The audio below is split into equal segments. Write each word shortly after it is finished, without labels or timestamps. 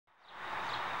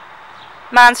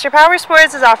Monster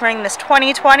Powersports is offering this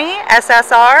 2020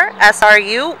 SSR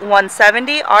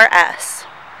SRU170RS.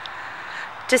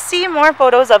 To see more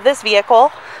photos of this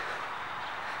vehicle,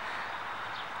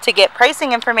 to get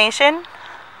pricing information,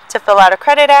 to fill out a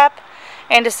credit app,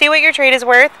 and to see what your trade is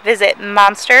worth, visit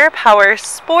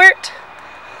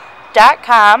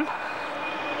monsterpowersport.com.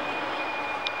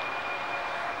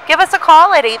 Give us a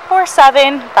call at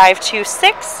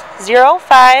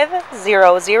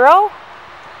 847-526-0500.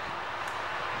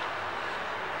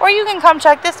 Or you can come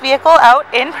check this vehicle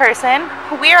out in person.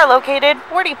 We are located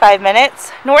 45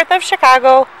 minutes north of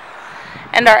Chicago,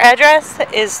 and our address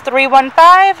is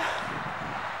 315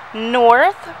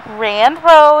 North Rand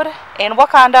Road in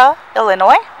Wauconda,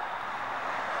 Illinois.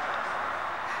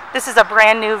 This is a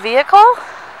brand new vehicle.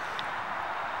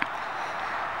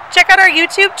 Check out our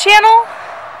YouTube channel.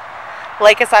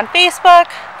 Like us on Facebook.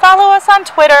 Follow us on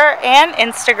Twitter and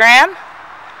Instagram.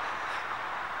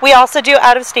 We also do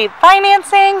out-of-state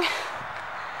financing,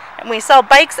 and we sell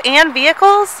bikes and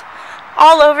vehicles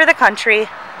all over the country.